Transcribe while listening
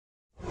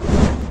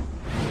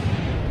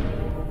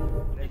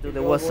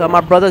What's up,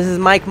 my brothers? This is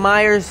Mike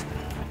Myers.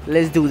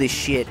 Let's do this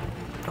shit.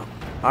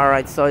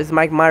 Alright, so it's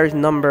Mike Myers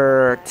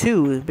number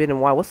 2. It's been a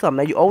while. What's up,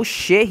 man? Oh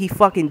shit, he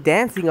fucking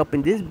dancing up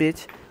in this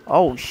bitch.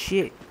 Oh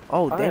shit.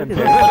 Oh damn.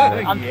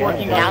 I'm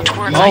twerking.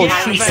 Oh,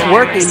 she's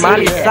twerking.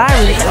 Miley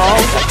Cyrus.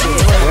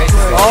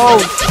 Oh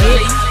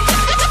shit.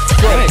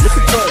 Look at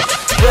that.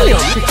 Okay,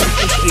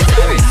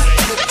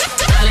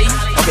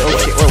 oh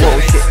shit. Whoa,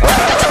 shit.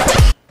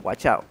 Okay.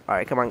 Watch out.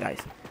 Alright, come on, guys.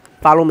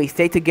 Follow me.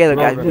 Stay together,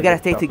 guys. We gotta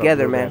stay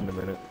together, man.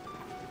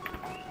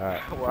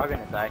 Alright. We're all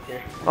gonna die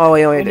here. Oh,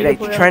 wait.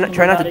 Try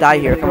not to die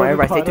here. Come on,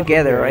 everybody. Stay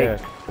together, right? Yeah.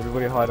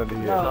 Everybody hide under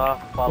here.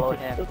 Follow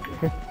him.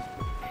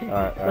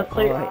 Alright. Let's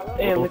play.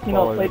 Hey,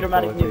 play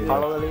dramatic music.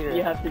 Follow the leader.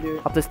 You have to do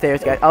it. Up the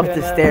stairs, guys. Up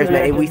the stairs,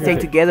 man. If we stay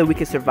together, we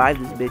can survive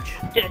this bitch.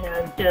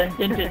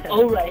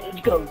 Alright,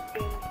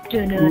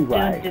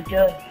 let's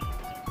go.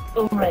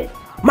 Alright.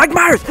 Mike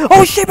Myers!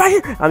 Oh shit, right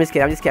here! I'm just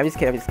kidding. I'm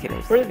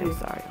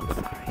sorry.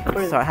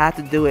 I had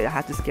to do it. I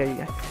had to scare you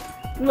guys.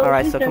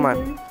 Alright, so come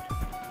on.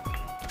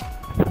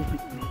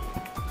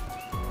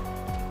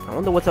 I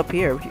wonder what's up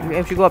here.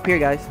 We should go up here,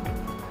 guys.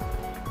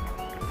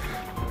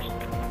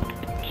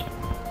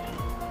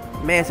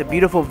 Man, it's a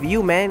beautiful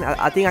view, man.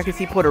 I think I can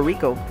see Puerto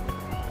Rico.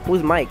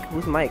 Who's Mike?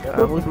 Who's Mike?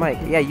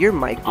 Yeah, you're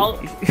Mike. No.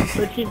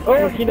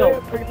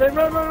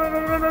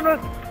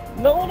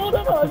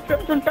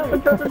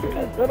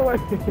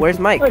 Where's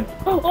Mike?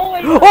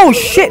 Oh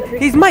shit!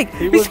 He's Mike!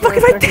 He's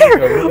fucking right there!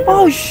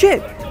 Oh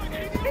shit!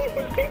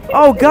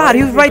 Oh god,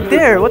 he was right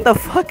there! What the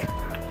fuck?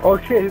 Oh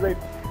shit, he's like...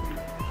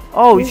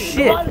 Oh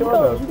shit!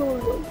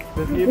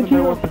 Does he even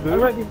know what to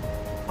do?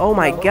 Oh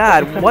my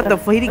god, what the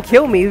fuck? He didn't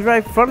kill me, he was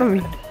right in front of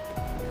me.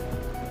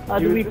 How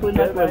do we put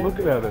that way?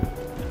 Looking at it.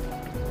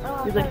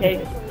 He's like,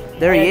 hey.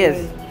 There he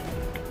is.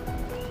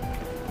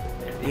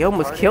 He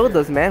almost killed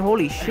us, man.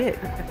 Holy shit.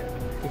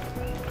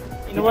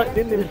 You know what? He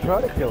didn't even try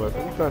to kill us.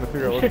 I'm trying to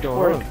figure out what's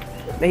going on.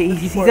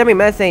 He sent me a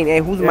message saying, hey,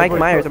 who's Mike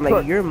Myers? I'm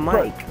like, you're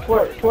Mike.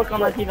 Twerk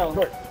on Latino.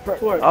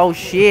 Twerk. Oh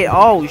shit,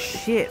 oh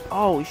shit,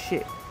 oh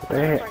shit.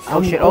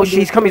 Oh shit, oh shit,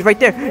 he's coming, he's right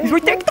there. He's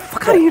right there, get the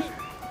fuck out of here.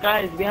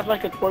 Guys, we have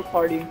like a twerk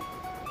party.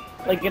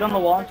 Like, get on the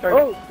wall and start.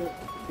 Oh,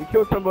 he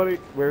killed somebody.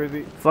 Where is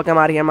he? Fuck, I'm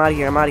out of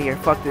here.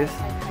 Fuck this.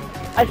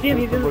 I see him,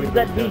 he's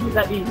at B, he's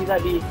at B. He's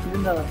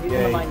in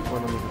the mine.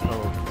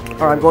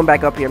 Alright, I'm going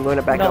back up here, see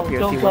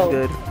what's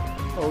good.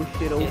 Oh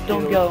shit,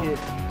 Don't go. Shit.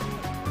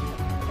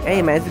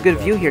 Hey man, it's a good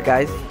view here,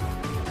 guys. I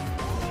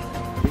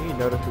think you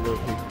noticed a little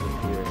piece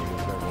in here.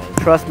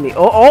 Trust me.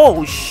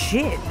 Oh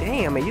shit,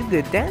 damn man, you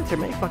good dancer,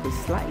 man. You fucking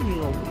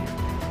sliding over here.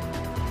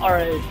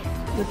 Alright,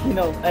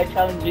 Latino, I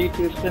challenge you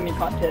to a swimming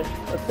contest.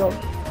 Let's go.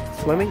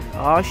 Swimming?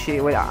 Oh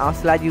shit, wait, I'll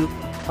slide you.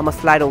 I'm gonna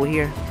slide over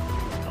here.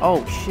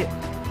 Oh shit.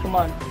 Come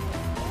on.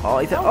 Oh,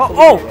 he's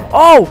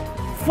oh,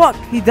 fuck,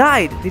 he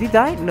died. Did he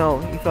die? No,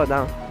 he fell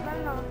down.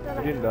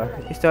 He didn't die.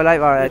 He's still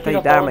alive? Alright, I thought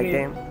he died. I'm like,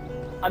 damn.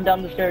 I'm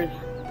down the stairs.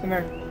 Come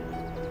here.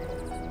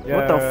 Yeah,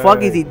 what the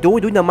fuck is he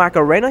doing? Doing the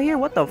Macarena here?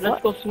 What the fuck?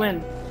 Let's go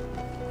swim.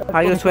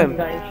 How you gonna swim?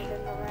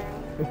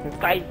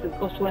 Guys, let's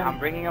go swim. I'm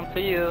bringing him to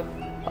you.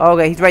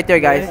 Okay, he's right there,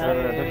 guys.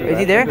 Is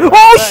he there? Yeah.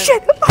 Oh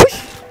shit! Oh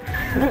shit!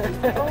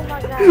 Oh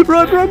my god.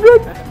 Run!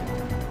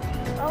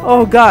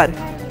 Oh god!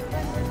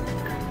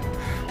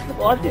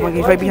 Oh my god,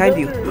 he's right behind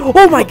you.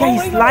 Oh my god,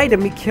 he slid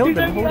him. He killed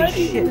him. Holy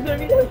shit!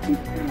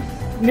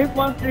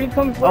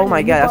 Oh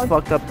my god, that's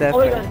fucked up. That.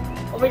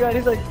 Oh my god,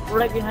 he's like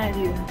right behind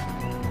you.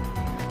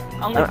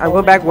 I'm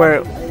going back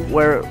where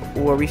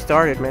we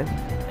started, man.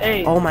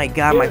 Hey. Oh my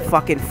god, my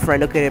fucking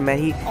friend. Look at him, man.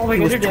 He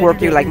was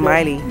twerking like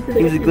Miley.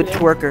 He was a good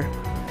twerker. Oh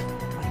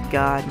my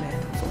god, man.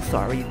 I'm so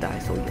sorry you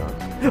died so young.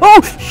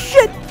 Oh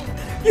shit!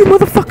 You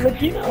motherfucker!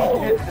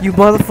 You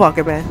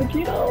motherfucker, man.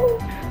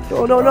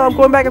 No, I'm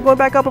going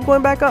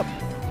back up.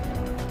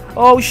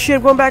 Oh shit,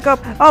 I'm going back up.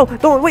 Oh,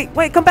 don't wait,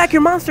 come back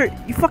here, monster.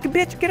 You fucking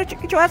bitch.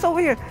 Get your ass over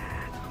here.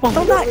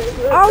 Don't die.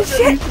 Oh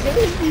shit.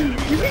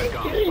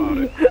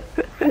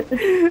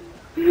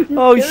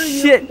 Oh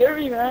shit.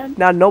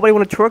 Now nobody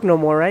wanna twerk no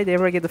more, right? They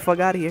ever get the fuck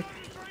out of here.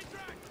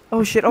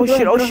 Oh shit. Oh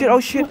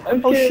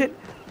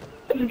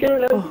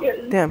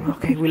damn,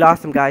 okay, we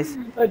lost him, guys.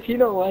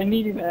 Latino, I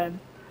need you, man.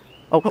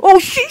 Oh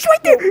shit, he's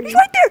right there.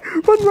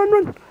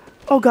 Run.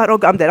 Oh god,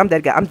 I'm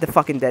dead, guy. I'm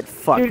fucking dead.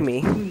 Fuck Dude,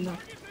 me.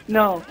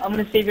 No, I'm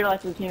gonna save your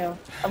life, Latino.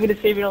 I'm gonna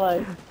save your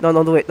life. No,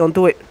 don't do it. I'm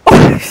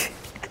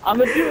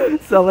gonna do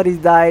it. Somebody's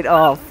died.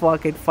 Oh,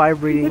 fucking fire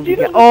breathing.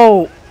 Latino.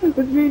 Oh. It's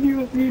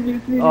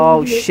me.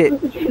 Oh shit.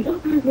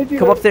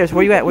 Come upstairs.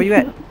 Where you at?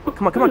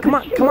 Come on.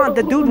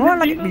 The dude run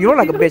like you run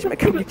like a bitch, man.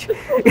 Come get you.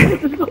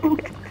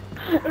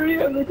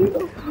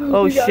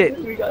 Oh shit.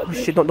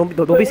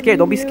 Don't be scared.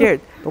 Don't be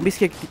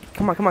scared.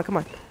 Come on.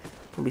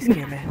 Don't be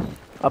scared, man.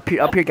 Up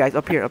here, guys.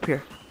 Up here.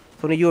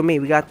 It's only you and me.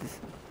 We got this.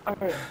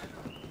 Alright.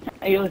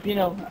 Hey,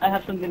 Latino, I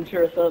have something to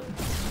cheer us up.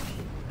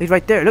 He's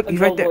right there. Look, he's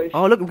right there.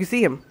 Oh, look, we can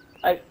see him.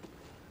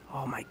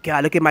 Oh my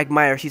god, look at Mike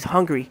Myers. He's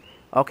hungry.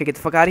 Okay, get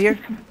the fuck out of here.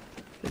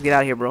 Let's get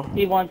out of here, bro.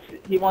 He wants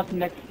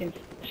Mexicans.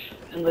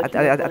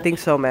 I think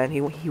so, man.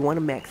 He want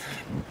a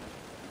Mexican.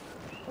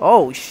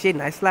 Oh shit,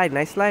 nice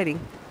sliding.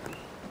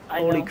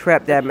 Holy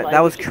crap, that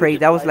was crazy.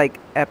 That was like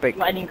epic.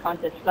 Sliding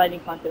contest.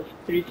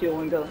 3, 2,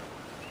 1, go.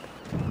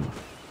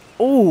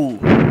 Ooh.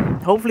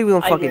 Hopefully we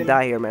don't I fucking win.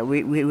 die here, man.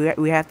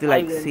 We have to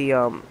like win. see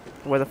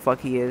where the fuck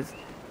he is.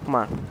 Come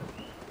on.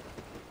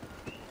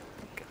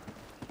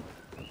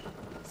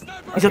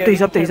 He's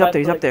up there. He's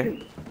up there.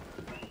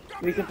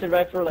 We can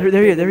survive for like.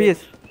 There he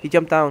is. He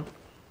jumped down.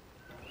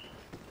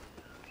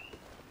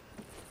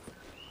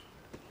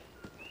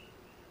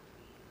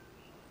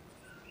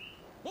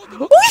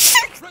 Oh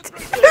shit!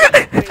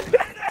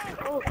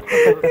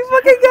 We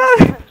fucking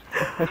got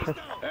it.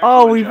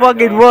 Oh, we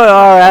fucking won.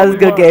 Alright, that was a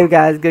good game,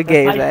 guys. Good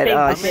game, man.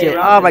 Oh shit.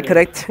 Oh my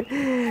connect. Look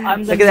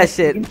at that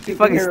shit. He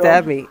fucking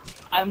stabbed me.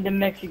 I'm the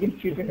Mexican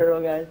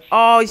superhero, guys.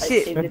 Oh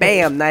shit.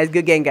 Bam. Nice.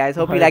 Good game, guys.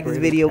 Hope you like this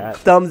video.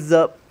 Thumbs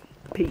up.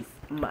 Peace.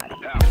 Bye.